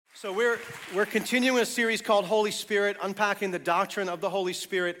So we're continuing a series called Holy Spirit, unpacking the doctrine of the Holy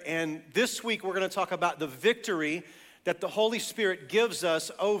Spirit, and this week we're going to talk about the victory that the Holy Spirit gives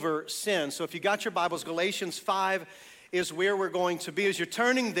us over sin. So if you got your Bibles, Galatians 5 is where we're going to be. As you're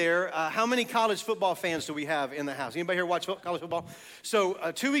turning there, how many college football fans do we have in the house? Anybody here watch college football?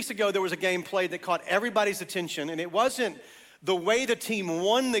 So 2 weeks ago there was a game played that caught everybody's attention, and it wasn't the way the team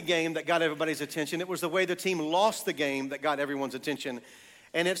won the game that got everybody's attention. It was the way the team lost the game that got everyone's attention.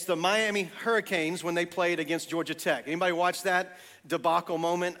 And it's the Miami Hurricanes when they played against Georgia Tech. Anybody watch that debacle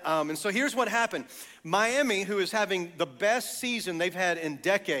moment? And so here's what happened. Miami, who is having the best season they've had in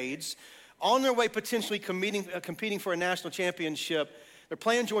decades, on their way potentially competing for a national championship, they're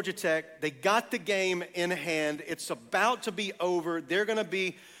playing Georgia Tech. They got the game in hand. It's about to be over. They're going to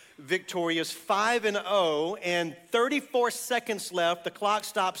be victorious, 5-0, and 34 seconds left. The clock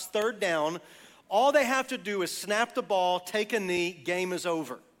stops, third down. All they have to do is snap the ball, take a knee, game is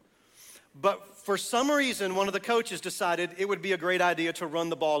over. But for some reason, one of the coaches decided it would be a great idea to run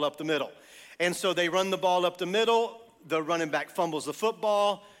the ball up the middle. And so they run the ball up the middle, the running back fumbles the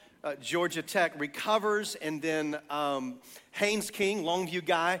football, Georgia Tech recovers, and then Haynes King, Longview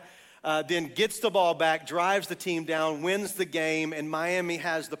guy, then gets the ball back, drives the team down, wins the game, and Miami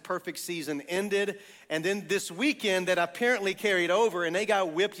has the perfect season ended. And then this weekend that apparently carried over, and they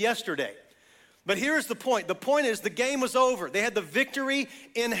got whipped yesterday. But here's the point. The point is the game was over. They had the victory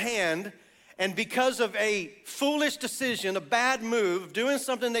in hand, and because of a foolish decision, a bad move, doing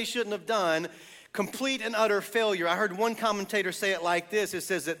something they shouldn't have done, complete and utter failure. I heard one commentator say it like this. It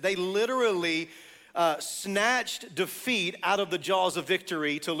says that they literally snatched defeat out of the jaws of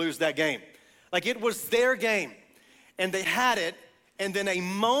victory to lose that game. Like it was their game, and they had it, and then a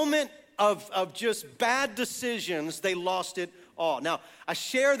moment of just bad decisions, they lost it all. Now, I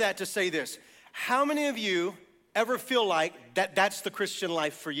share that to say this. How many of you ever feel like that's the Christian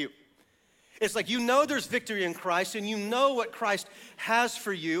life for you? It's like you know there's victory in Christ and you know what Christ has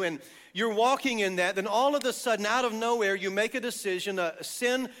for you and you're walking in that, then all of a sudden out of nowhere you make a decision, a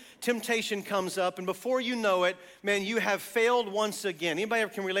sin temptation comes up, and before you know it, man, you have failed once again. Anybody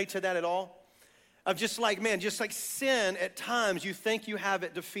ever can relate to that at all? Of just like sin at times you think you have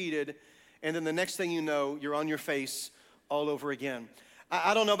it defeated, and then the next thing you know, you're on your face all over again.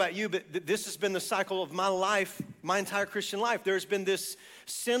 I don't know about you, but this has been the cycle of my life, my entire Christian life. There's been this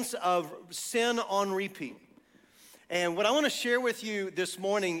sense of sin on repeat. And what I want to share with you this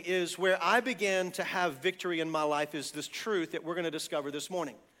morning is where I began to have victory in my life is this truth that we're going to discover this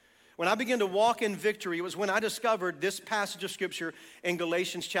morning. When I began to walk in victory, it was when I discovered this passage of Scripture in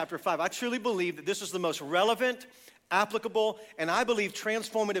Galatians chapter 5. I truly believe that this is the most relevant, applicable, and I believe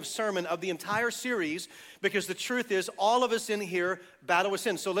transformative sermon of the entire series, because the truth is all of us in here battle with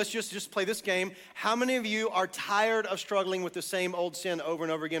sin. So let's just play this game. How many of you are tired of struggling with the same old sin over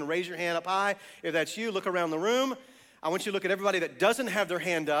and over again? Raise your hand up high. If that's you, look around the room. I want you to look at everybody that doesn't have their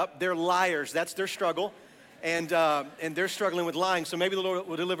hand up. They're liars. That's their struggle. And they're struggling with lying. So maybe the Lord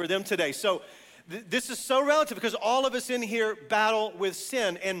will deliver them today. So this is so relative because all of us in here battle with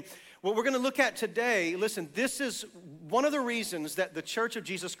sin. And what we're going to look at today, listen, this is one of the reasons that the Church of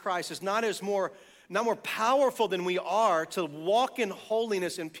Jesus Christ is not more powerful than we are to walk in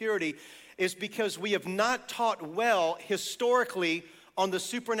holiness and purity is because we have not taught well historically on the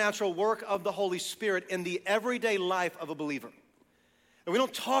supernatural work of the Holy Spirit in the everyday life of a believer. And we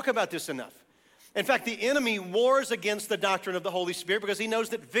don't talk about this enough. In fact, the enemy wars against the doctrine of the Holy Spirit because he knows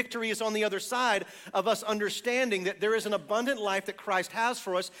that victory is on the other side of us understanding that there is an abundant life that Christ has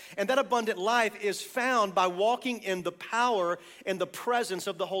for us, and that abundant life is found by walking in the power and the presence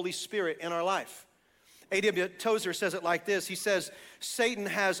of the Holy Spirit in our life. A.W. Tozer says it like this. He says, Satan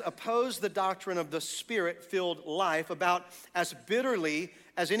has opposed the doctrine of the Spirit-filled life about as bitterly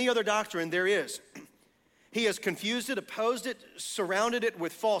as any other doctrine there is. He has confused it, opposed it, surrounded it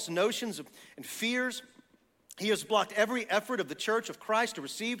with false notions and fears. He has blocked every effort of the Church of Christ to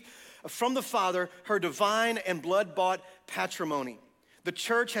receive from the Father her divine and blood-bought patrimony. The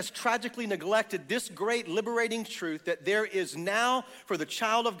church has tragically neglected this great liberating truth that there is now for the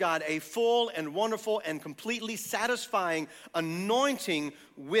child of God a full and wonderful and completely satisfying anointing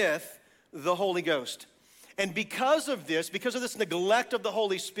with the Holy Ghost. And because of this neglect of the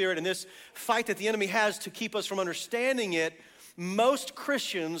Holy Spirit and this fight that the enemy has to keep us from understanding it, most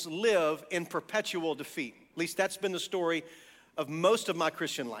Christians live in perpetual defeat. At least that's been the story of most of my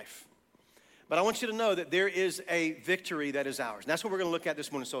Christian life. But I want you to know that there is a victory that is ours. And that's what we're going to look at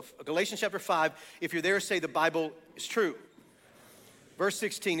this morning. So Galatians chapter 5, if you're there, say the Bible is true. Verse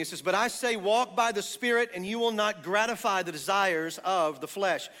 16, he says, but I say walk by the Spirit and you will not gratify the desires of the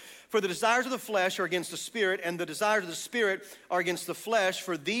flesh. For the desires of the flesh are against the Spirit, and the desires of the Spirit are against the flesh,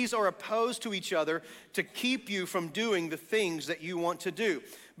 for these are opposed to each other to keep you from doing the things that you want to do.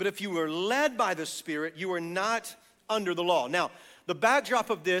 But if you are led by the Spirit, you are not under the law. Now, the backdrop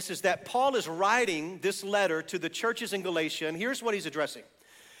of this is that Paul is writing this letter to the churches in Galatia, and here's what he's addressing.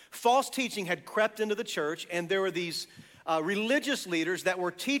 False teaching had crept into the church, and there were these religious leaders that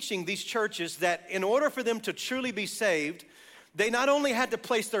were teaching these churches that in order for them to truly be saved, they not only had to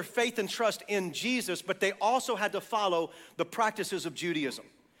place their faith and trust in Jesus, but they also had to follow the practices of Judaism.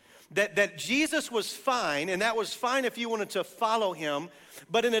 That Jesus was fine, and that was fine if you wanted to follow him,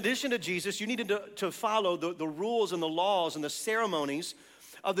 but in addition to Jesus, you needed to follow the rules and the laws and the ceremonies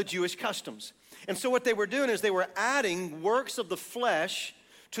of the Jewish customs. And so what they were doing is they were adding works of the flesh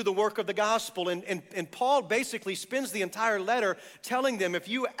to the work of the gospel. And Paul basically spends the entire letter telling them, if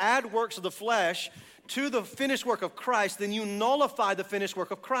you add works of the flesh to the finished work of Christ, then you nullify the finished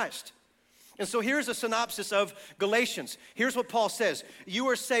work of Christ. And so here's a synopsis of Galatians. Here's what Paul says. You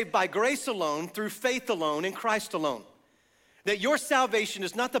are saved by grace alone, through faith alone, in Christ alone. That your salvation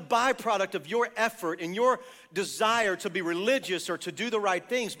is not the byproduct of your effort and your desire to be religious or to do the right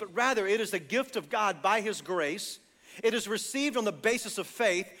things, but rather it is a gift of God by his grace. It is received on the basis of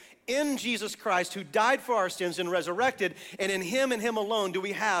faith in Jesus Christ, who died for our sins and resurrected, and in him and him alone do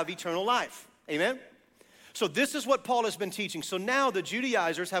we have eternal life. Amen? So this is what Paul has been teaching. So now the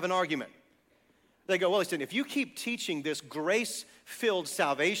Judaizers have an argument. They go, well, listen, if you keep teaching this grace-filled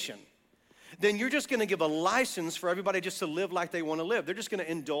salvation, then you're just going to give a license for everybody just to live like they want to live. They're just going to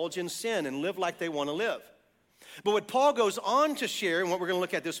indulge in sin and live like they want to live. But what Paul goes on to share, and what we're going to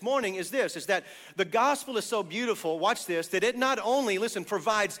look at this morning, is this, is that the gospel is so beautiful, watch this, that it not only, listen,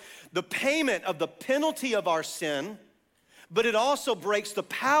 provides the payment of the penalty of our sin, but it also breaks the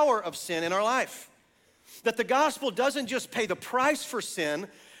power of sin in our life. That the gospel doesn't just pay the price for sin,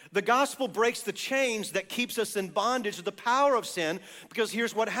 the gospel breaks the chains that keeps us in bondage to the power of sin, because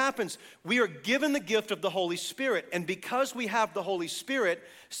here's what happens. We are given the gift of the Holy Spirit, and because we have the Holy Spirit,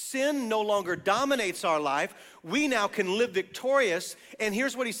 sin no longer dominates our life. We now can live victorious, and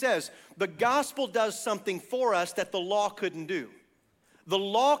here's what he says. The gospel does something for us that the law couldn't do. The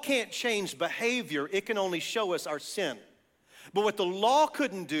law can't change behavior. It can only show us our sin. But what the law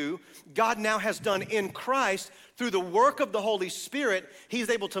couldn't do, God now has done in Christ. Through the work of the Holy Spirit, he's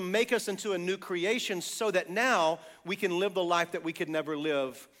able to make us into a new creation so that now we can live the life that we could never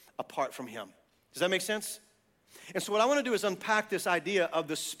live apart from him. Does that make sense? And so what I want to do is unpack this idea of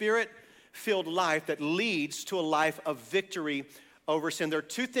the Spirit-filled life that leads to a life of victory over sin. There are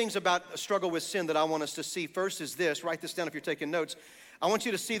two things about a struggle with sin that I want us to see. First is this. Write this down if you're taking notes. I want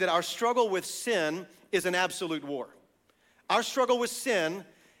you to see that our struggle with sin is an absolute war. Our struggle with sin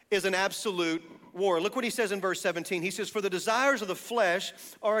is an absolute war. Look what he says in verse 17. He says, for the desires of the flesh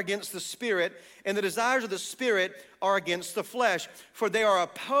are against the Spirit, and the desires of the Spirit are against the flesh, for they are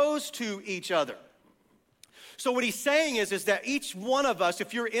opposed to each other. So what he's saying is that each one of us,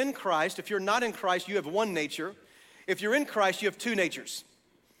 if you're in Christ, if you're not in Christ, you have one nature. If you're in Christ, you have two natures.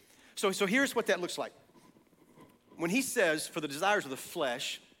 So here's what that looks like. When he says, for the desires of the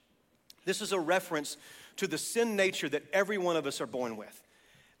flesh, this is a reference to the sin nature that every one of us are born with.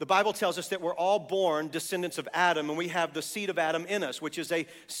 The Bible tells us that we're all born descendants of Adam, and we have the seed of Adam in us, which is a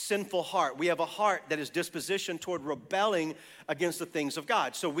sinful heart. We have a heart that is dispositioned toward rebelling against the things of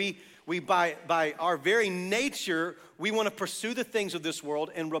God. So we by our very nature, we want to pursue the things of this world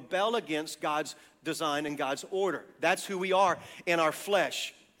and rebel against God's design and God's order. That's who we are in our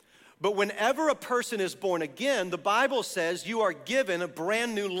flesh. But whenever a person is born again, the Bible says you are given a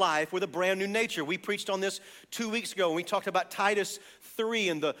brand new life with a brand new nature. We preached on this 2 weeks ago when we talked about Titus 3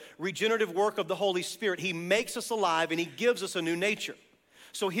 and the regenerative work of the Holy Spirit. He makes us alive and he gives us a new nature.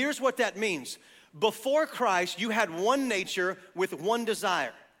 So here's what that means. Before Christ, you had one nature with one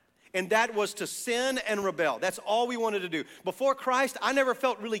desire, and that was to sin and rebel. That's all we wanted to do. Before Christ, I never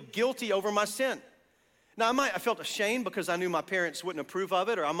felt really guilty over my sin. Now, I felt ashamed because I knew my parents wouldn't approve of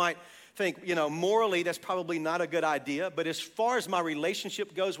it, or I might think, morally that's probably not a good idea. But as far as my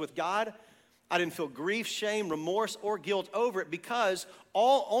relationship goes with God, I didn't feel grief, shame, remorse, or guilt over it because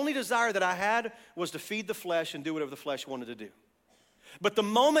only desire that I had was to feed the flesh and do whatever the flesh wanted to do. But the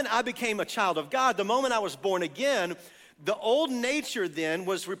moment I became a child of God, the moment I was born again, the old nature then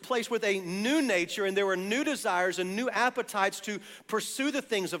was replaced with a new nature, and there were new desires and new appetites to pursue the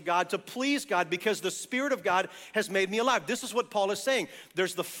things of God, to please God, because the Spirit of God has made me alive. This is what Paul is saying.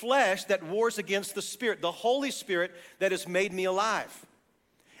 There's the flesh that wars against the Spirit, the Holy Spirit that has made me alive.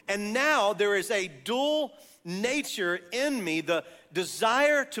 And now there is a dual nature in me, the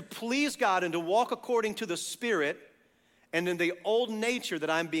desire to please God and to walk according to the Spirit, and then the old nature that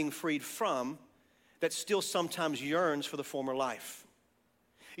I'm being freed from that still sometimes yearns for the former life.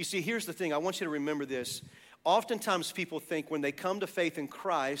 You see, here's the thing. I want you to remember this. Oftentimes people think when they come to faith in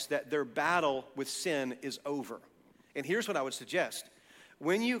Christ that their battle with sin is over. And here's what I would suggest.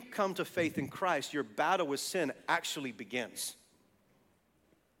 When you come to faith in Christ, your battle with sin actually begins.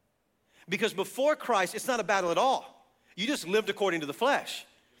 Because before Christ, it's not a battle at all. You just lived according to the flesh.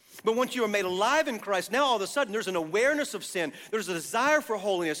 But once you are made alive in Christ, now all of a sudden there's an awareness of sin. There's a desire for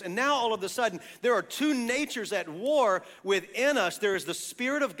holiness. And now all of a sudden there are two natures at war within us. There is the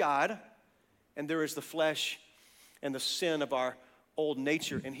Spirit of God, and there is the flesh and the sin of our old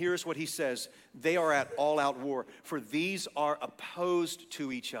nature. And here's what he says. They are at all-out war, for these are opposed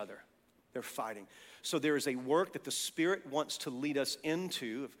to each other. They're fighting. So there is a work that the Spirit wants to lead us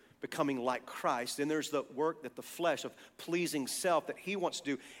into, of becoming like Christ. Then there's the work that the flesh of pleasing self that he wants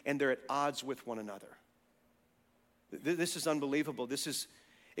to do, and they're at odds with one another. This is unbelievable. This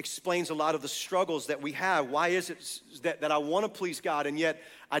explains a lot of the struggles that we have. Why is it that I want to please God and yet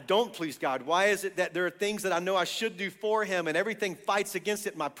I don't please God? Why is it that there are things that I know I should do for him and everything fights against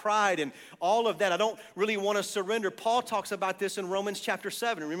it, my pride and all of that? I don't really want to surrender. Paul talks about this in Romans chapter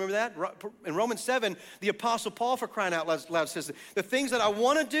 7. Remember that? In Romans 7, the Apostle Paul, for crying out loud, says, the things that I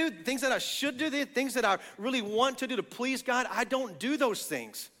want to do, the things that I should do, the things that I really want to do to please God, I don't do those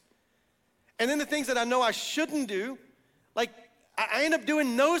things. And then the things that I know I shouldn't do, like, I end up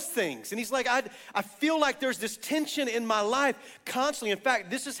doing those things. And he's like, I feel like there's this tension in my life constantly. In fact,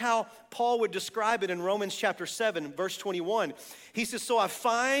 this is how Paul would describe it in Romans chapter 7, verse 21. He says, so I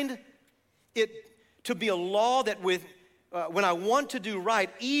find it to be a law that when I want to do right,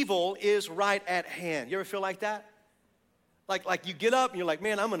 evil is right at hand. You ever feel like that? Like you get up and you're like,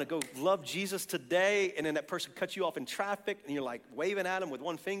 man, I'm going to go love Jesus today. And then that person cuts you off in traffic and you're like waving at him with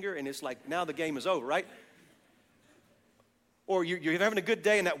one finger. And it's like, now the game is over, right? Or you're having a good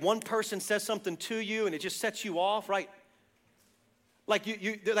day and that one person says something to you and it just sets you off, right? Like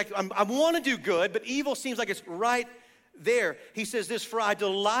I want to do good, but evil seems like it's right there. He says this, for I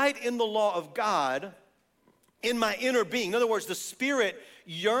delight in the law of God in my inner being. In other words, the Spirit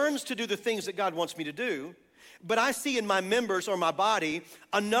yearns to do the things that God wants me to do. But I see in my members or my body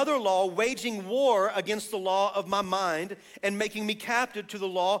another law waging war against the law of my mind and making me captive to the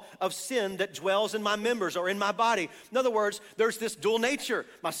law of sin that dwells in my members or in my body. In other words, there's this dual nature.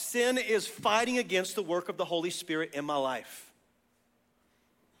 My sin is fighting against the work of the Holy Spirit in my life.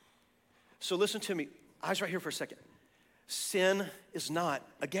 So listen to me. Eyes right here for a second. Sin is not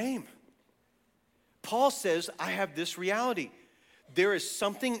a game. Paul says, I have this reality. There is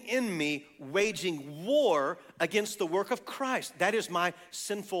something in me waging war against the work of Christ. That is my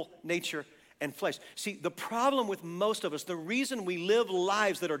sinful nature and flesh. See, the problem with most of us, the reason we live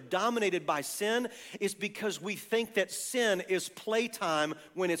lives that are dominated by sin is because we think that sin is playtime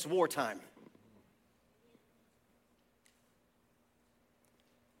when it's wartime.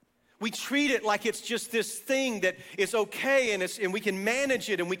 We treat it like it's just this thing that is okay and we can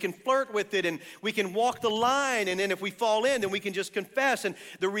manage it and we can flirt with it and we can walk the line, and then if we fall in, then we can just confess. And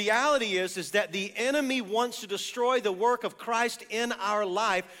the reality is that the enemy wants to destroy the work of Christ in our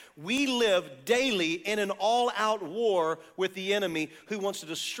life. We live daily in an all-out war with the enemy who wants to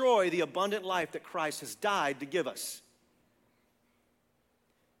destroy the abundant life that Christ has died to give us.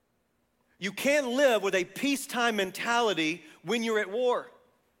 You can't live with a peacetime mentality when you're at war.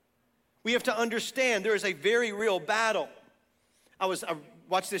 We have to understand there is a very real battle. I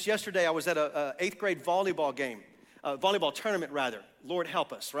watched this yesterday. I was at a 8th grade volleyball game, volleyball tournament rather. Lord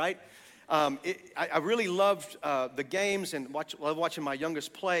help us, right? I really loved the games and love watching my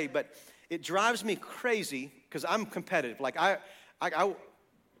youngest play, but it drives me crazy because I'm competitive. Like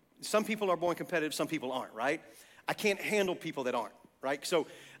some people are born competitive, some people aren't, right? I can't handle people that aren't. Right? So,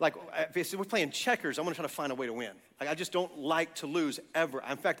 like, if we're playing checkers, I'm going to try to find a way to win. Like, I just don't like to lose ever.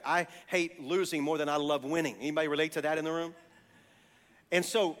 In fact, I hate losing more than I love winning. Anybody relate to that in the room? And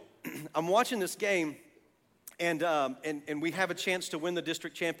so, I'm watching this game, and we have a chance to win the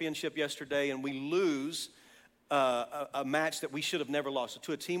district championship yesterday, and we lose a match that we should have never lost. So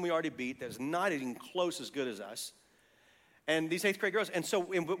to a team we already beat that is not even close as good as us. And these 8th grade girls, and so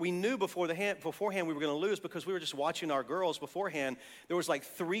we knew beforehand we were going to lose because we were just watching our girls beforehand. There was like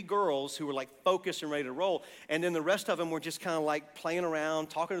 3 girls who were like focused and ready to roll, and then the rest of them were just kind of like playing around,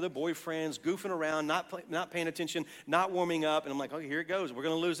 talking to their boyfriends, goofing around, not paying attention, not warming up. And I'm like, oh, here it goes. We're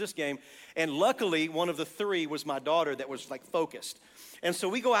going to lose this game. And luckily, one of the 3 was my daughter that was like focused. And so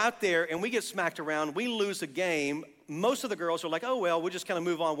we go out there and we get smacked around. We lose a game. most of the girls are like, oh, well, we'll just kind of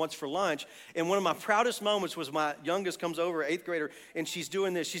move on once for lunch. And one of my proudest moments was my youngest comes over, 8th grader, and she's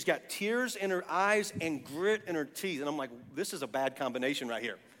doing this. She's got tears in her eyes and grit in her teeth. And I'm like, this is a bad combination right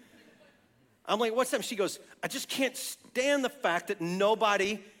here. I'm like, what's that? She goes, I just can't stand the fact that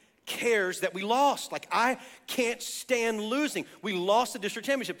nobody cares that we lost. Like, I can't stand losing. We lost the district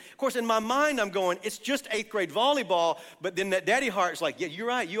championship. Of course, in my mind, I'm going, it's just 8th grade volleyball. But then that daddy heart is like, yeah, you're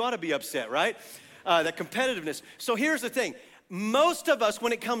right. You ought to be upset, right? That competitiveness. So here's the thing. Most of us,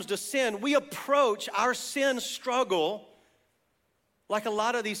 when it comes to sin, we approach our sin struggle like a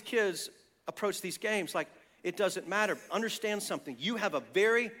lot of these kids approach these games. Like, it doesn't matter. Understand something. You have a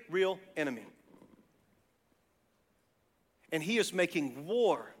very real enemy. And he is making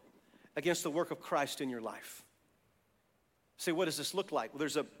war against the work of Christ in your life. Say, what does this look like? Well,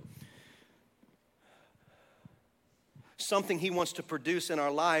 there's something he wants to produce in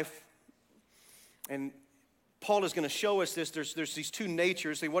our life. And Paul is going to show us this. There's these two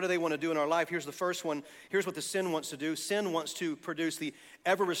natures. Say, what do they want to do in our life? Here's the first one. Here's what the sin wants to do. Sin wants to produce the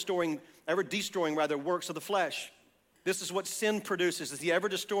ever-destroying works of the flesh. This is what sin produces, is the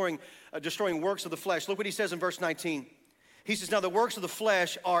ever-destroying works of the flesh. Look what he says in verse 19. He says, now the works of the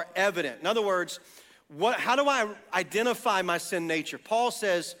flesh are evident. In other words, how do I identify my sin nature? Paul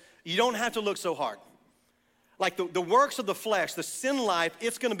says, you don't have to look so hard. Like the works of the flesh, the sin life,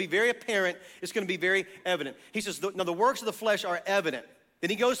 it's going to be very apparent. It's going to be very evident. He says, now the works of the flesh are evident.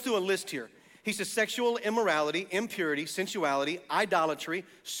 Then he goes through a list here. He says, sexual immorality, impurity, sensuality, idolatry,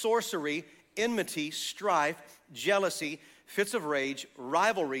 sorcery, enmity, strife, jealousy, fits of rage,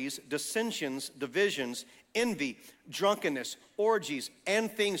 rivalries, dissensions, divisions, envy, drunkenness, orgies, and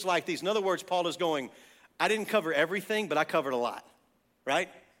things like these. In other words, Paul is going, I didn't cover everything, but I covered a lot, right?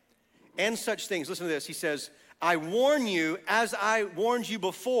 And such things. Listen to this. He says, I warn you, as I warned you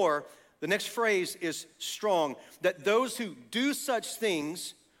before, the next phrase is strong, that those who do such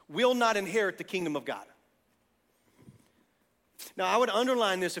things will not inherit the kingdom of God. Now, I would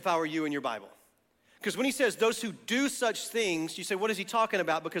underline this if I were you in your Bible. Because when he says those who do such things, you say, what is he talking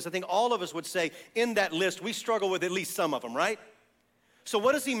about? Because I think all of us would say in that list, we struggle with at least some of them, right? So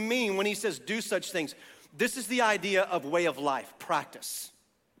what does he mean when he says do such things? This is the idea of way of life, practice.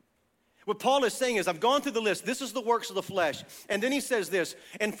 What Paul is saying is, I've gone through the list. This is the works of the flesh. And then he says this,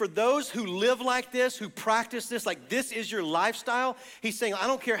 and for those who live like this, who practice this, like this is your lifestyle, he's saying, I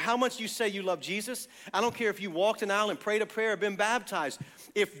don't care how much you say you love Jesus. I don't care if you walked an aisle and prayed a prayer or been baptized.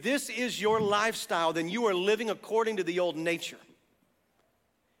 If this is your lifestyle, then you are living according to the old nature.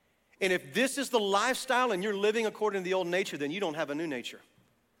 And if this is the lifestyle and you're living according to the old nature, then you don't have a new nature.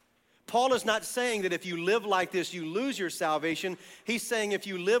 Paul is not saying that if you live like this, you lose your salvation. He's saying if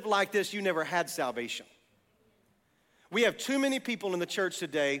you live like this, you never had salvation. We have too many people in the church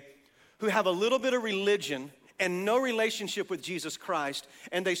today who have a little bit of religion and no relationship with Jesus Christ,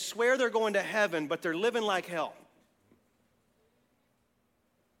 and they swear they're going to heaven, but they're living like hell.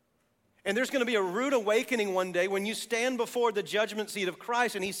 And there's going to be a rude awakening one day when you stand before the judgment seat of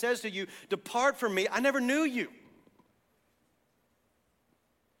Christ, and he says to you, depart from me, I never knew you.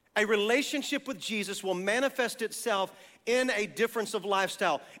 A relationship with Jesus will manifest itself in a difference of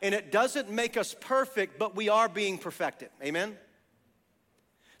lifestyle. And it doesn't make us perfect, but we are being perfected. Amen?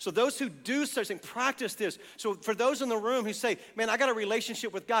 So those who do such things, practice this. So for those in the room who say, man, I got a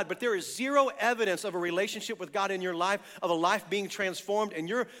relationship with God, but there is zero evidence of a relationship with God in your life, of a life being transformed, and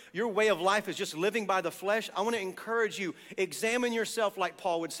your way of life is just living by the flesh, I want to encourage you, examine yourself like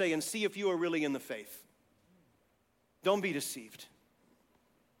Paul would say and see if you are really in the faith. Don't be deceived.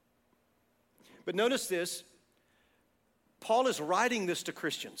 But notice this, Paul is writing this to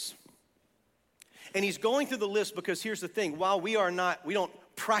Christians. And he's going through the list because here's the thing, while we don't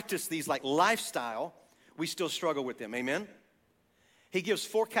practice these like lifestyle, we still struggle with them, amen? He gives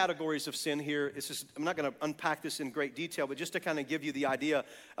 4 categories of sin here. I'm not going to unpack this in great detail, but just to kind of give you the idea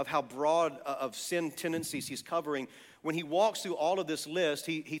of how broad of sin tendencies he's covering. When he walks through all of this list,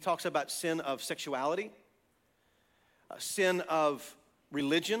 he talks about sin of sexuality, sin of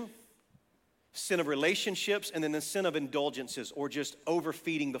religion, sin of relationships, and then the sin of indulgences, or just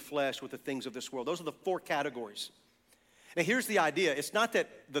overfeeding the flesh with the things of this world. Those are the 4 categories. Now here's the idea. It's not that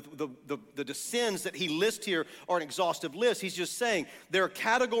the sins that he lists here are an exhaustive list. He's just saying there are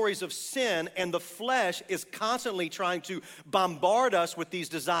categories of sin, and the flesh is constantly trying to bombard us with these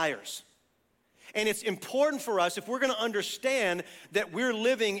desires. And it's important for us, if we're going to understand that we're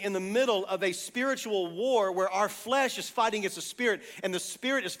living in the middle of a spiritual war where our flesh is fighting against the spirit and the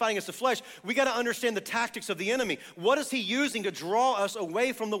spirit is fighting against the flesh, we got to understand the tactics of the enemy. What is he using to draw us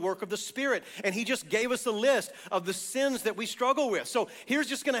away from the work of the Spirit? And he just gave us a list of the sins that we struggle with. So here's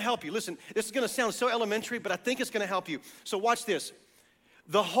just going to help you. Listen, this is going to sound so elementary, but I think it's going to help you. So watch this.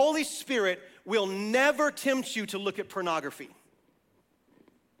 The Holy Spirit will never tempt you to look at pornography.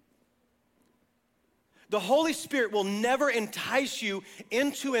 The Holy Spirit will never entice you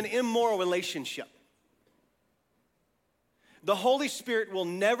into an immoral relationship. The Holy Spirit will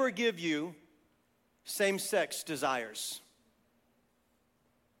never give you same-sex desires.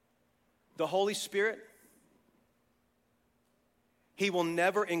 The Holy Spirit, he will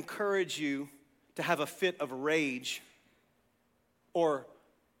never encourage you to have a fit of rage or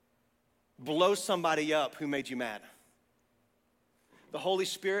blow somebody up who made you mad. The Holy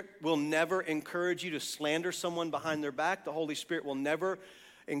Spirit will never encourage you to slander someone behind their back. The Holy Spirit will never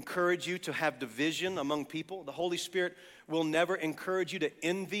encourage you to have division among people. The Holy Spirit will never encourage you to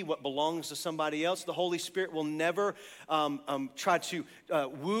envy what belongs to somebody else. The Holy Spirit will never try to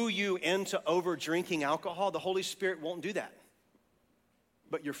woo you into over drinking alcohol. The Holy Spirit won't do that,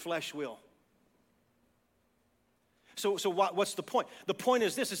 but your flesh will. So what's the point? The point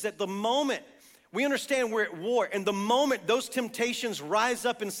is this, is that the moment we understand we're at war, and the moment those temptations rise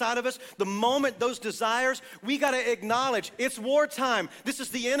up inside of us, the moment those desires, we got to acknowledge it's wartime. This is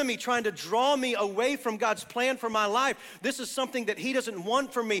the enemy trying to draw me away from God's plan for my life. This is something that he doesn't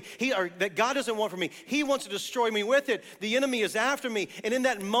want for me, that God doesn't want for me. He wants to destroy me with it. The enemy is after me. And in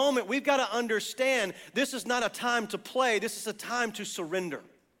that moment, we've got to understand this is not a time to play. This is a time to surrender.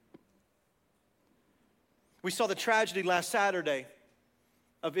 We saw the tragedy last Saturday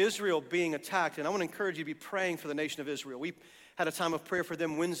of Israel being attacked, and I want to encourage you to be praying for the nation of Israel. We had a time of prayer for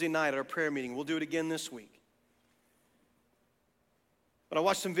them Wednesday night at our prayer meeting. We'll do it again this week. But I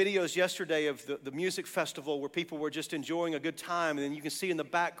watched some videos yesterday of the music festival where people were just enjoying a good time, and then you can see in the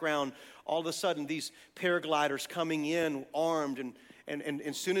background all of a sudden these paragliders coming in armed, and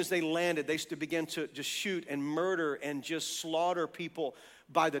as soon as they landed, they began to just shoot and murder and just slaughter people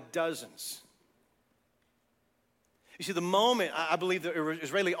by the dozens. You see, the moment I believe the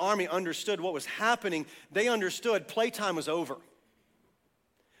Israeli army understood what was happening, they understood playtime was over.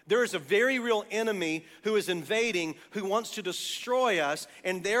 There is a very real enemy who is invading, who wants to destroy us,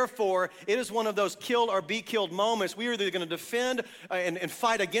 and therefore it is one of those kill or be killed moments. We are either going to defend and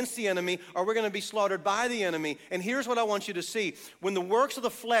fight against the enemy, or we're going to be slaughtered by the enemy. And here's what I want you to see. When the works of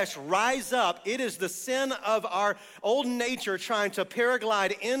the flesh rise up, it is the sin of our old nature trying to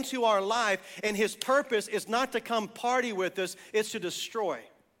paraglide into our life, and his purpose is not to come party with us, it's to destroy.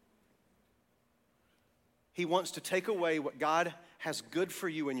 He wants to take away what God has good for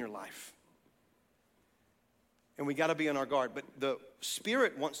you in your life. And we got to be on our guard. But the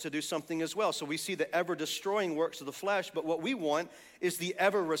Spirit wants to do something as well. So we see the ever-destroying works of the flesh, but what we want is the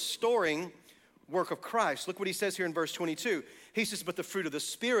ever-restoring work of Christ. Look what he says here in verse 22. He says, but the fruit of the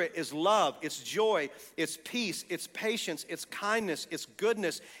Spirit is love, it's joy, it's peace, it's patience, it's kindness, it's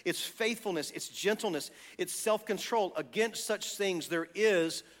goodness, it's faithfulness, it's gentleness, it's self-control. Against such things there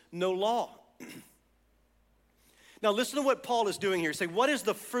is no law. Now, listen to what Paul is doing here. Say, what is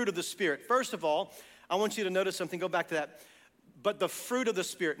the fruit of the Spirit? First of all, I want you to notice something. Go back to that. But the fruit of the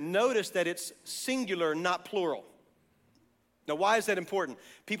Spirit. Notice that it's singular, not plural. Now, why is that important?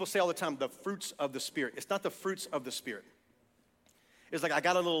 People say all the time, the fruits of the Spirit. It's not the fruits of the Spirit. It's like, I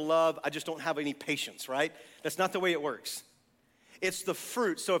got a little love, I just don't have any patience, right? That's not the way it works. It's the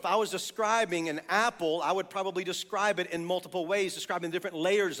fruit. So if I was describing an apple, I would probably describe it in multiple ways, describing different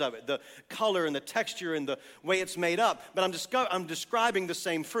layers of it, the color and the texture and the way it's made up. But I'm describing the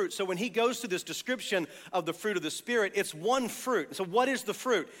same fruit. So when he goes to this description of the fruit of the Spirit, it's one fruit. So what is the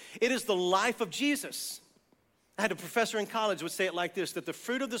fruit? It is the life of Jesus. I had a professor in college who would say it like this, that the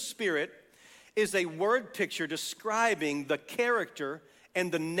fruit of the Spirit is a word picture describing the character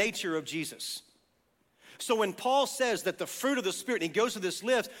and the nature of Jesus. So when Paul says that the fruit of the Spirit, and he goes to this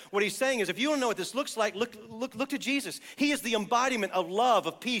list, what he's saying is, if you don't know what this looks like, look to Jesus. He is the embodiment of love,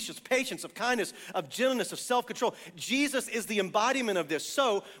 of peace, of patience, of kindness, of gentleness, of self-control. Jesus is the embodiment of this.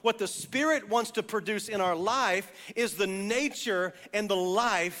 So what the Spirit wants to produce in our life is the nature and the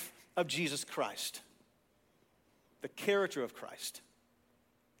life of Jesus Christ, the character of Christ.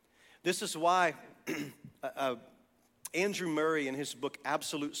 This is why Andrew Murray, in his book,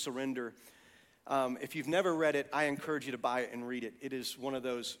 Absolute Surrender, if you've never read it, I encourage you to buy it and read it. It is one of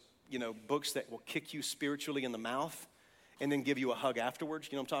those, books that will kick you spiritually in the mouth and then give you a hug afterwards.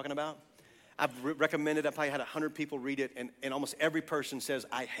 You know what I'm talking about? I've recommended it. I probably had 100 people read it, and almost every person says,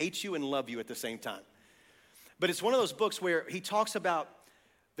 I hate you and love you at the same time. But it's one of those books where he talks about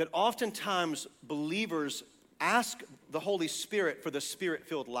that oftentimes believers ask the Holy Spirit for the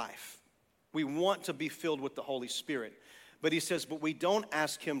Spirit-filled life. We want to be filled with the Holy Spirit. But he says, but we don't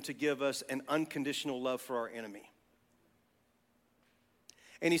ask him to give us an unconditional love for our enemy.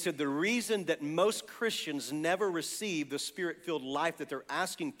 And he said the reason that most Christians never receive the Spirit-filled life that they're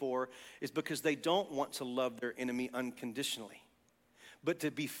asking for is because they don't want to love their enemy unconditionally. But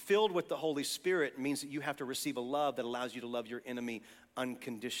to be filled with the Holy Spirit means that you have to receive a love that allows you to love your enemy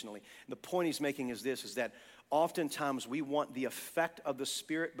unconditionally. And the point he's making is this, is that oftentimes we want the effect of the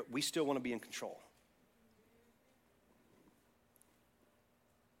Spirit, but we still want to be in control.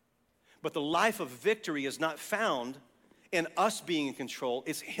 But the life of victory is not found in us being in control,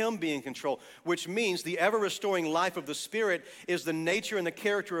 it's him being in control, which means the ever-restoring life of the Spirit is the nature and the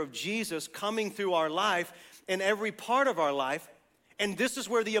character of Jesus coming through our life in every part of our life, and this is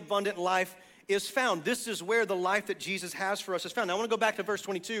where the abundant life is found. This is where the life that Jesus has for us is found. Now, I want to go back to verse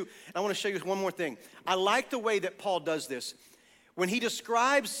 22, and I want to show you one more thing. I like the way that Paul does this. When he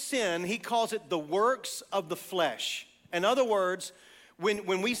describes sin, he calls it the works of the flesh. In other words,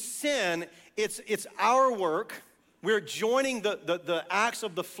 when we sin, it's our work. We're joining the acts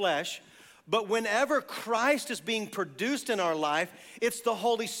of the flesh, but whenever Christ is being produced in our life, it's the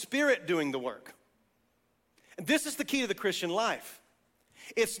Holy Spirit doing the work. And this is the key to the Christian life.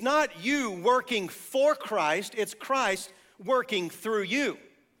 It's not you working for Christ, it's Christ working through you.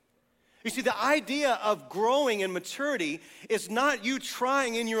 You see, the idea of growing in maturity is not you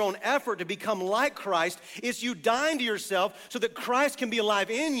trying in your own effort to become like Christ. It's you dying to yourself so that Christ can be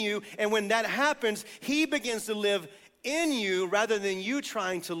alive in you. And when that happens, he begins to live in you rather than you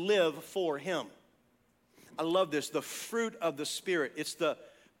trying to live for him. I love this, the fruit of the Spirit. It's the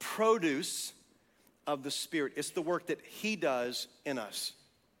produce of the Spirit. It's the work that he does in us.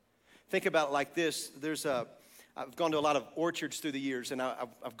 Think about it like this. I've gone to a lot of orchards through the years, and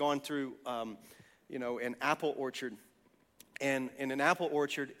I've gone through, an apple orchard. And in an apple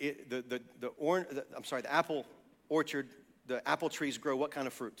orchard, the apple trees grow what kind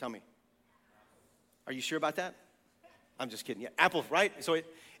of fruit? Tell me. Are you sure about that? I'm just kidding. Yeah, apples, right? So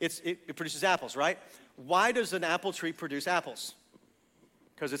it produces apples, right? Why does an apple tree produce apples?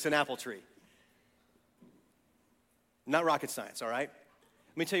 Because it's an apple tree. Not rocket science, all right?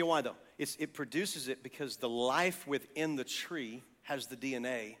 Let me tell you why, though. It produces it because the life within the tree has the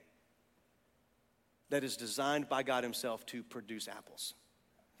DNA that is designed by God himself to produce apples.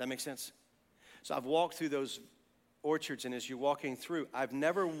 Does that make sense? So I've walked through those orchards, and as you're walking through, I've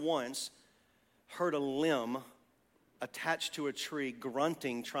never once heard a limb attached to a tree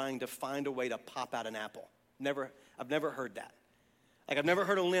grunting, trying to find a way to pop out an apple. I've never heard that. Like, I've never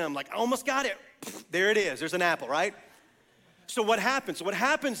heard a limb, like, I almost got it. There it is. There's an apple, right? So what happens? What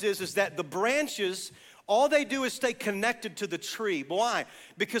happens is that the branches, all they do is stay connected to the tree. Why?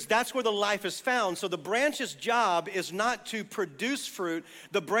 Because that's where the life is found. So the branch's job is not to produce fruit.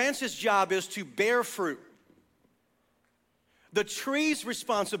 The branch's job is to bear fruit. The tree's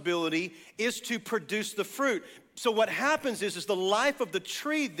responsibility is to produce the fruit. So what happens is the life of the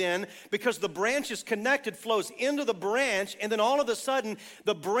tree then, because the branch is connected, flows into the branch, and then all of a sudden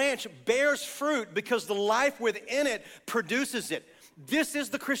the branch bears fruit because the life within it produces it. This is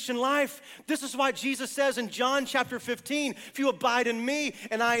the Christian life. This is why Jesus says in John chapter 15, if you abide in me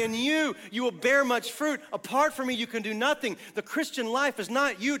and I in you, you will bear much fruit. Apart from me, you can do nothing. The Christian life is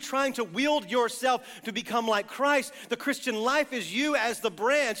not you trying to wield yourself to become like Christ. The Christian life is you as the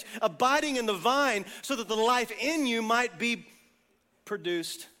branch abiding in the vine so that the life in you might be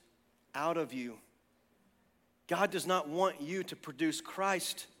produced out of you. God does not want you to produce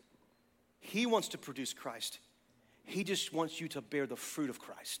Christ. He wants to produce Christ. He just wants you to bear the fruit of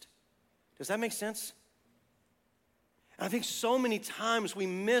Christ. Does that make sense? And I think so many times we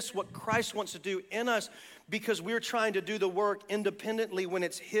miss what Christ wants to do in us because we're trying to do the work independently when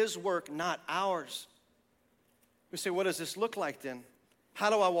it's his work, not ours. We say, what does this look like then? How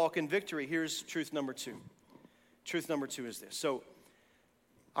do I walk in victory? Here's truth number 2. Truth number 2 is this. So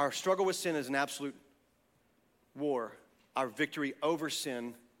our struggle with sin is an absolute war. Our victory over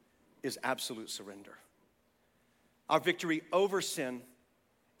sin is absolute surrender. Our victory over sin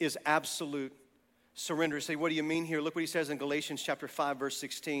is absolute surrender. You say, what do you mean here? Look what he says in Galatians chapter 5, verse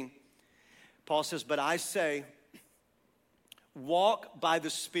 16. Paul says, but I say, walk by the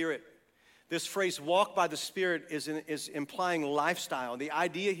Spirit. This phrase, walk by the Spirit, is implying lifestyle. The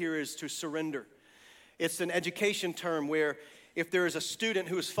idea here is to surrender. It's an education term where if there is a student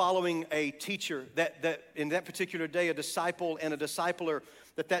who is following a teacher, that in that particular day, a disciple and a discipler,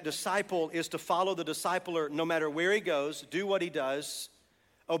 that disciple is to follow the discipler no matter where he goes, do what he does,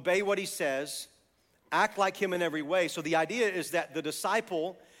 obey what he says, act like him in every way. So the idea is that the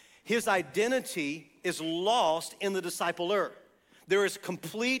disciple, his identity is lost in the discipler. There is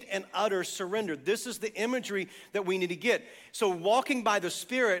complete and utter surrender. This is the imagery that we need to get. So walking by the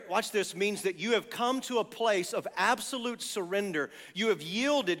Spirit, watch this, means that you have come to a place of absolute surrender. You have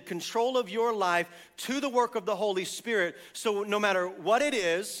yielded control of your life to the work of the Holy Spirit. So no matter what it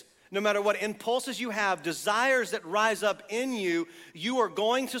is, no matter what impulses you have, desires that rise up in you, you are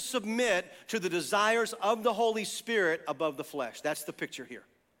going to submit to the desires of the Holy Spirit above the flesh. That's the picture here.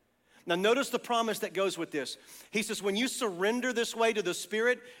 Now notice the promise that goes with this. He says, when you surrender this way to the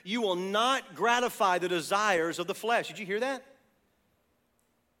Spirit, you will not gratify the desires of the flesh. Did you hear that?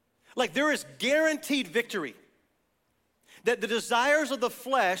 Like there is guaranteed victory. That the desires of the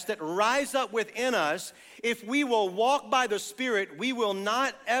flesh that rise up within us, if we will walk by the Spirit, we will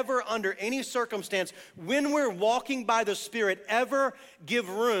not ever under any circumstance, when we're walking by the Spirit, ever give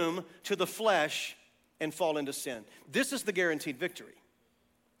room to the flesh and fall into sin. This is the guaranteed victory.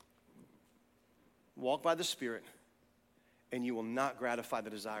 Walk by the Spirit, and you will not gratify the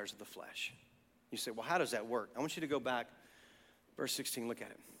desires of the flesh. You say, well, how does that work? I want you to go back, verse 16, look at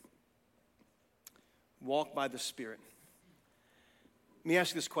it. Walk by the Spirit. Let me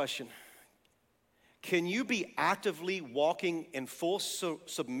ask you this question. Can you be actively walking in full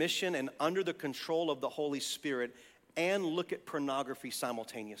submission and under the control of the Holy Spirit and look at pornography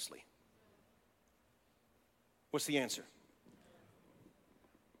simultaneously? What's the answer?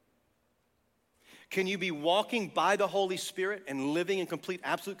 Can you be walking by the Holy Spirit and living in complete,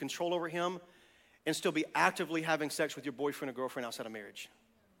 absolute control over Him and still be actively having sex with your boyfriend or girlfriend outside of marriage?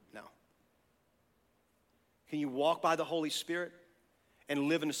 No. Can you walk by the Holy Spirit and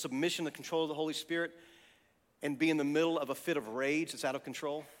live in a submission to the control of the Holy Spirit and be in the middle of a fit of rage that's out of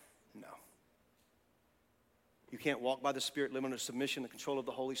control? No. You can't walk by the Spirit, live under submission to the control of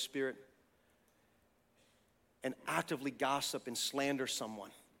the Holy Spirit, and actively gossip and slander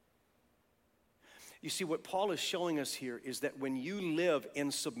someone. You see, what Paul is showing us here is that when you live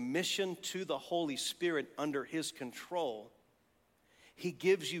in submission to the Holy Spirit under His control, He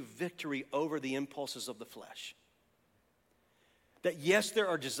gives you victory over the impulses of the flesh. That yes, there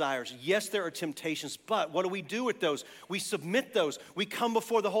are desires, yes, there are temptations, but what do we do with those? We submit those. We come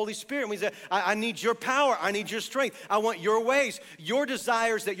before the Holy Spirit and we say, I need your power, I need your strength, I want your ways. Your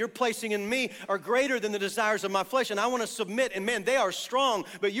desires that you're placing in me are greater than the desires of my flesh, and I want to submit, and man, they are strong,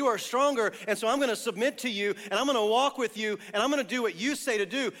 but you are stronger, and so I'm going to submit to you, and I'm going to walk with you, and I'm going to do what you say to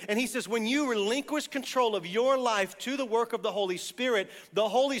do. And he says, when you relinquish control of your life to the work of the Holy Spirit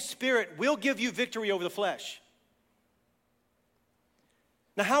will give you victory over the flesh.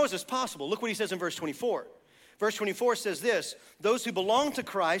 Now, how is this possible? Look what he says in verse 24. Verse 24 says this, those who belong to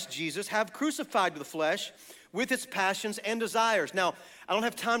Christ Jesus have crucified the flesh with its passions and desires. Now, I don't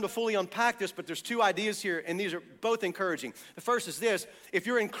have time to fully unpack this, but there's two ideas here, and these are both encouraging. The first is this, if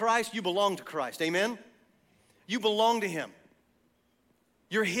you're in Christ, you belong to Christ, amen? You belong to Him.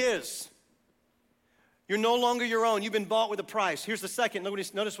 You're His. You're no longer your own. You've been bought with a price. Here's the second,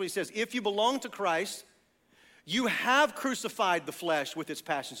 notice what he says. If you belong to Christ, you have crucified the flesh with its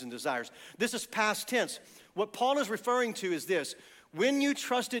passions and desires. This is past tense. What Paul is referring to is this. When you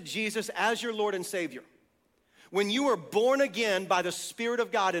trusted Jesus as your Lord and Savior, when you were born again by the Spirit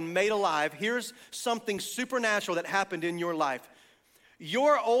of God and made alive, here's something supernatural that happened in your life.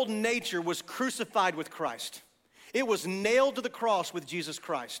 Your old nature was crucified with Christ. It was nailed to the cross with Jesus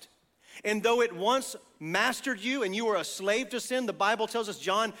Christ. And though it once mastered you and you were a slave to sin, the Bible tells us,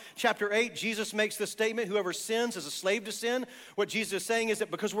 John chapter 8, Jesus makes this statement, whoever sins is a slave to sin. What Jesus is saying is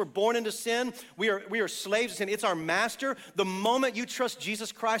that because we're born into sin, we are slaves to sin. It's our master. The moment you trust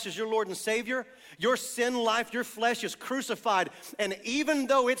Jesus Christ as your Lord and Savior, your sin life, your flesh is crucified. And even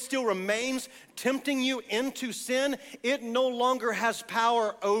though it still remains tempting you into sin, it no longer has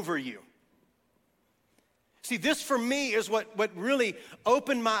power over you. See, this for me is what really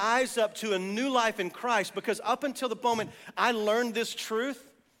opened my eyes up to a new life in Christ, because up until the moment I learned this truth,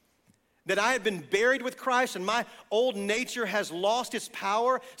 that I had been buried with Christ and my old nature has lost its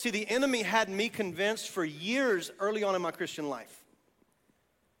power. See, the enemy had me convinced for years early on in my Christian life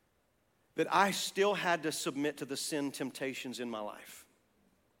that I still had to submit to the sin temptations in my life.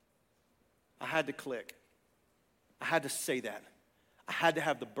 I had to click. I had to say that. I had to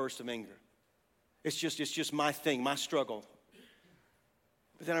have the burst of anger. It's just my thing, my struggle.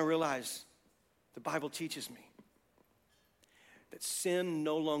 But then I realized the Bible teaches me that sin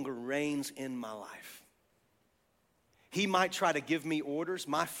no longer reigns in my life. He might try to give me orders.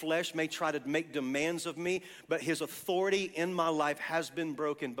 My flesh may try to make demands of me, but his authority in my life has been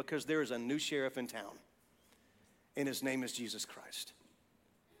broken because there is a new sheriff in town. And his name is Jesus Christ.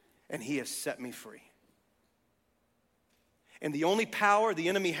 And he has set me free. And the only power the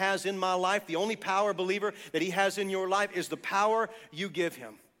enemy has in my life, the only power, believer, that he has in your life is the power you give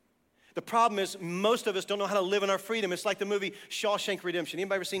him. The problem is most of us don't know how to live in our freedom. It's like the movie Shawshank Redemption.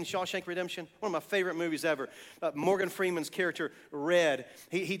 Anybody ever seen Shawshank Redemption? One of my favorite movies ever. Morgan Freeman's character, Red.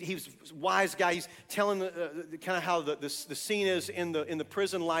 He's a wise guy. He's telling kind of how the scene is in the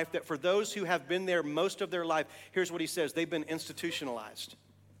prison life, that for those who have been there most of their life, here's what he says: they've been institutionalized.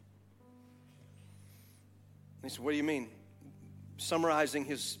 And he said, what do you mean? Summarizing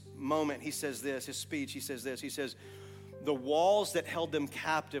his moment, he says this, his speech, he says this. He says, the walls that held them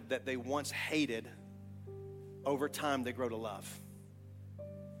captive that they once hated, over time they grow to love.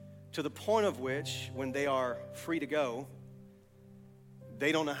 To the point of which, when they are free to go,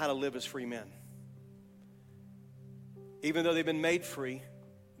 they don't know how to live as free men. Even though they've been made free,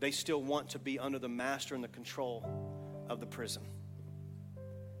 they still want to be under the master and the control of the prison.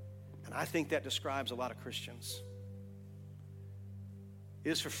 And I think that describes a lot of Christians. It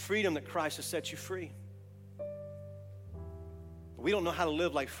is for freedom that Christ has set you free. But we don't know how to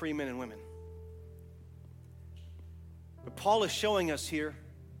live like free men and women. But Paul is showing us here,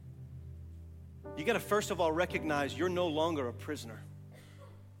 you got to first of all recognize you're no longer a prisoner.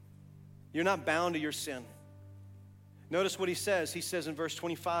 You're not bound to your sin. Notice what he says. He says in verse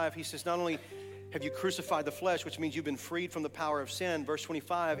 25, he says, not only have you crucified the flesh, which means you've been freed from the power of sin. Verse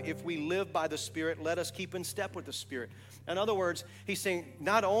 25, if we live by the Spirit, let us keep in step with the Spirit. In other words, he's saying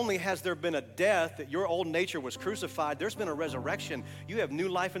not only has there been a death, that your old nature was crucified, there's been a resurrection. You have new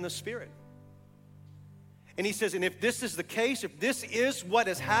life in the Spirit. And he says, and if this is the case, if this is what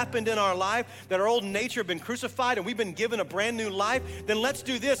has happened in our life, that our old nature has been crucified and we've been given a brand new life, then let's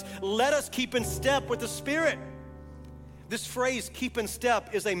do this. Let us keep in step with the Spirit. This phrase, keep in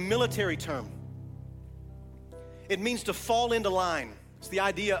step, is a military term. It means to fall into line. It's the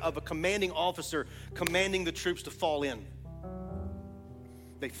idea of a commanding officer commanding the troops to fall in.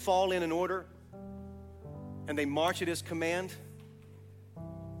 They fall in order, and they march at his command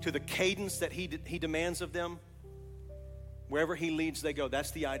to the cadence that he demands of them. Wherever he leads, they go.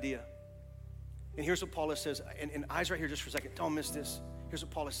 That's the idea. And here's what Paul says, and eyes right here just for a second. Don't miss this. Here's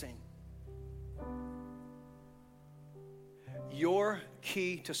what Paul is saying. Your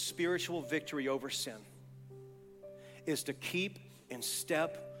key to spiritual victory over sin is to keep in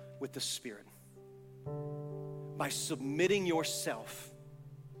step with the Spirit by submitting yourself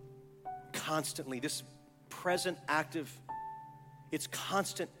constantly. This present active, it's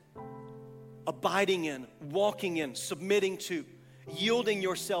constant abiding in, walking in, submitting to, yielding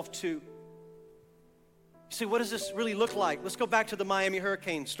yourself to. You say, what does this really look like? Let's go back to the Miami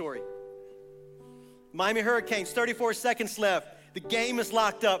Hurricane story. Miami Hurricanes, 34 seconds left. The game is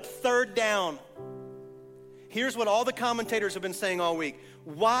locked up, third down. Here's what all the commentators have been saying all week.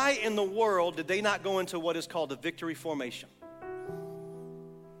 Why in the world did they not go into what is called the victory formation?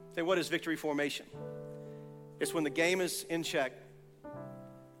 Say, what is victory formation? It's when the game is in check.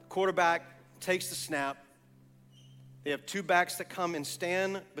 The quarterback takes the snap. They have two backs that come and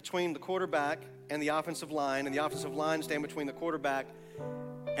stand between the quarterback and the offensive line, and the offensive line stand between the quarterback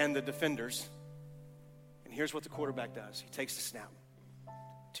and the defenders. And here's what the quarterback does. He takes the snap,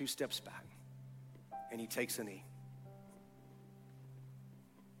 2 steps back, and he takes a knee.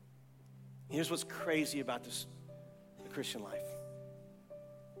 Here's what's crazy about the Christian life.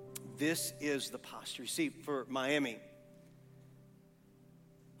 This is the posture. You see, for Miami,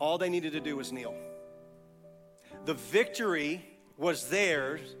 all they needed to do was kneel. The victory was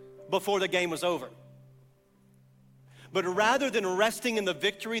theirs before the game was over. But rather than resting in the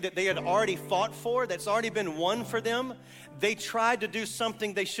victory that they had already fought for, that's already been won for them, they tried to do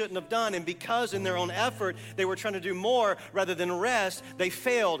something they shouldn't have done. And because in their own effort, they were trying to do more rather than rest, they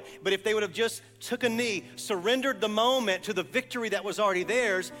failed. But if they would have just took a knee, surrendered the moment to the victory that was already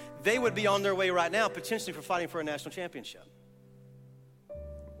theirs, they would be on their way right now, potentially for fighting for a national championship.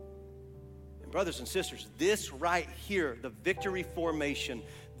 And brothers and sisters, this right here, the victory formation,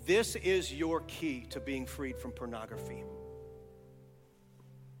 this is your key to being freed from pornography,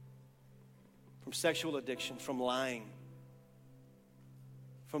 from sexual addiction, from lying,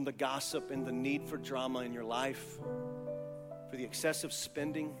 from the gossip and the need for drama in your life, for the excessive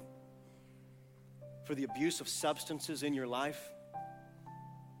spending, for the abuse of substances in your life.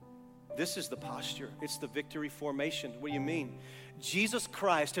 This is the posture. It's the victory formation. What do you mean? Jesus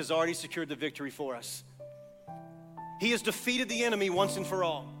Christ has already secured the victory for us. He has defeated the enemy once and for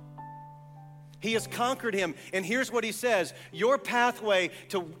all. He has conquered him. And here's what he says. Your pathway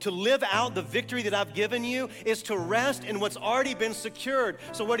to live out the victory that I've given you is to rest in what's already been secured.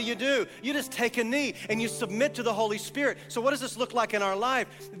 So what do? You just take a knee and you submit to the Holy Spirit. So what does this look like in our life?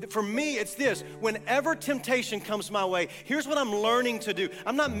 For me, it's this. Whenever temptation comes my way, here's what I'm learning to do.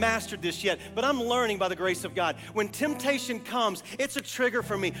 I'm not mastered this yet, but I'm learning by the grace of God. When temptation comes, it's a trigger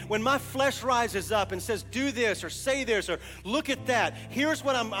for me. When my flesh rises up and says, do this or say this or look at that, here's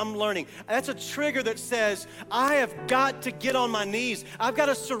what I'm learning. That's a trigger that says, I have got to get on my knees. I've got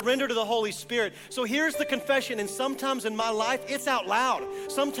to surrender to the Holy Spirit. So here's the confession, and sometimes in my life, it's out loud.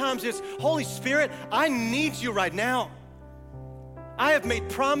 Sometimes it's, Holy Spirit, I need you right now. I have made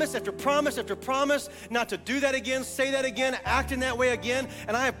promise after promise after promise not to do that again, say that again, act in that way again,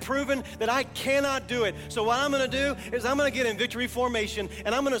 and I have proven that I cannot do it. So what I'm going to do is I'm going to get in victory formation,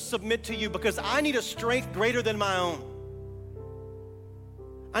 and I'm going to submit to you because I need a strength greater than my own.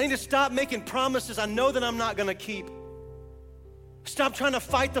 I need to stop making promises I know that I'm not going to keep. Stop trying to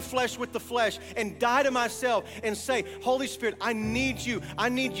fight the flesh with the flesh and die to myself and say, Holy Spirit, I need you. I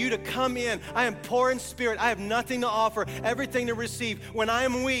need you to come in. I am poor in spirit. I have nothing to offer, everything to receive. When I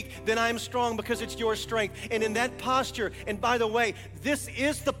am weak, then I am strong because it's your strength. And in that posture, and by the way, this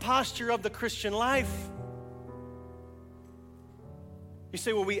is the posture of the Christian life. You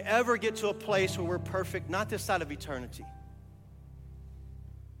say, will we ever get to a place where we're perfect? Not this side of eternity.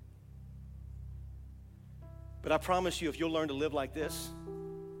 But I promise you, if you'll learn to live like this,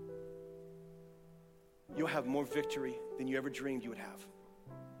 you'll have more victory than you ever dreamed you would have.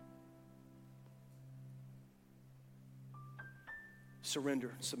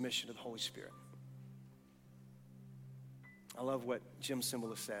 Surrender, submission to the Holy Spirit. I love what Jim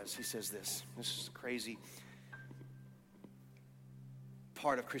Cymbala says. He says this. This is a crazy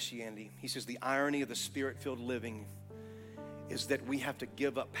part of Christianity. He says the irony of the Spirit-filled living is that we have to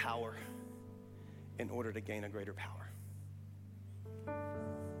give up power in order to gain a greater power.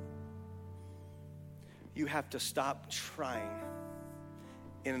 You have to stop trying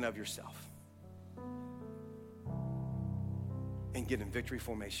in and of yourself and get in victory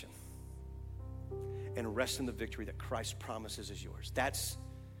formation and rest in the victory that Christ promises is yours. That's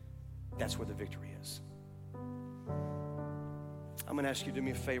where the victory is. I'm going to ask you to do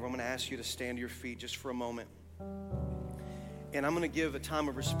me a favor. I'm going to ask you to stand to your feet just for a moment. And I'm going to give a time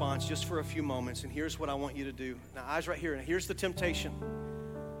of response just for a few moments. And here's what I want you to do. Now, eyes right here. And here's the temptation.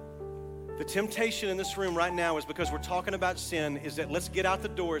 The temptation in this room right now is because we're talking about sin, is that let's get out the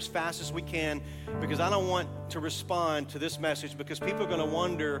door as fast as we can, because I don't want to respond to this message because people are going to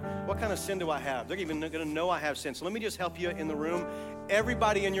wonder, what kind of sin do I have? They're even going to know I have sin. So let me just help you in the room.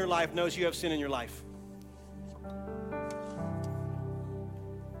 Everybody in your life knows you have sin in your life.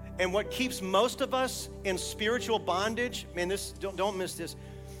 And what keeps most of us in spiritual bondage, man, don't miss this.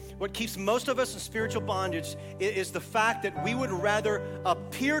 What keeps most of us in spiritual bondage is the fact that we would rather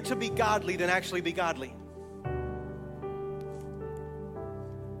appear to be godly than actually be godly.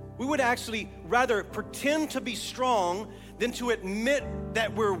 We would actually rather pretend to be strong than to admit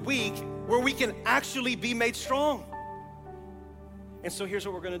that we're weak, where we can actually be made strong. And so here's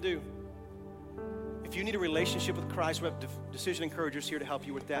what we're going to do. If you need a relationship with Christ, we have decision encouragers here to help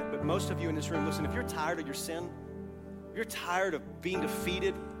you with that. But most of you in this room, listen, if you're tired of your sin, if you're tired of being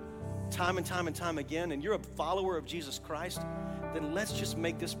defeated time and time and time again, and you're a follower of Jesus Christ, then let's just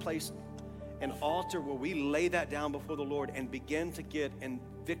make this place an altar where we lay that down before the Lord and begin to get in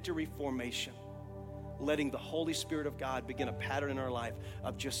victory formation, letting the Holy Spirit of God begin a pattern in our life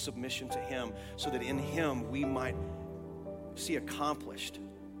of just submission to Him, so that in Him we might see accomplished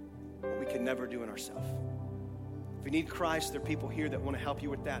what we can never do in ourselves. If you need Christ, there are people here that want to help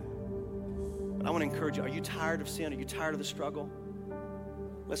you with that. But I want to encourage you, are you tired of sin? Are you tired of the struggle?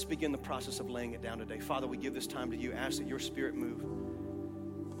 Let's begin the process of laying it down today. Father, we give this time to you. Ask that your Spirit move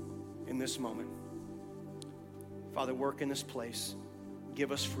in this moment. Father, work in this place.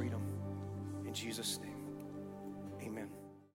 Give us freedom. In Jesus' name.